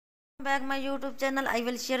Back my YouTube channel. I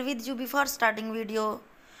will share with you before starting video.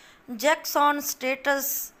 Jackson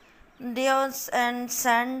status Deion and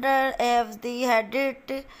Sanders have the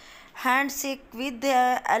headed handshake with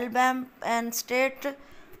the Alabama and state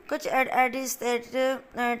coach at Addis State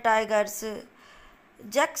Tigers.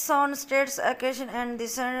 Jackson states occasion and the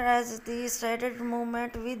Sanders as the started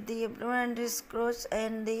movement with the Brandis coach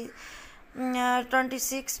and the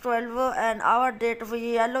 26-12 an hour date for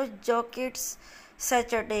Yellow Jackets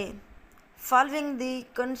Saturday. Following the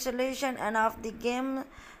consolation and of the game,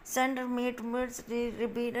 Sanders meets the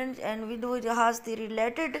rebound and video has the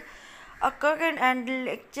related occurrence and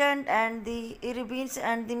legend and the rebounds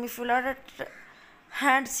and the midfielder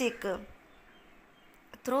handshake.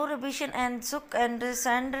 Through revision and shook and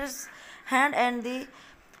Sanders' hand and the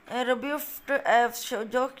rebuffed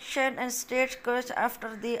Jackson and state coach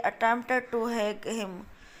after the attempted to hug him.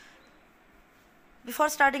 Before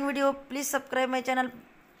starting video, please subscribe my channel.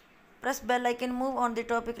 Press bell icon, move on the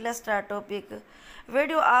topic. Let's start topic.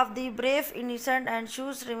 Video of the brave innocent and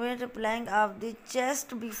shoes remained playing of the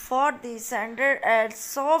chest before the Sanders and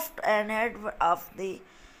soft and head of the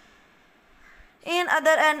in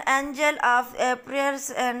other an angel of prayers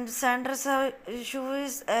and Sanders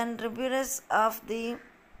shoes and rebirth of the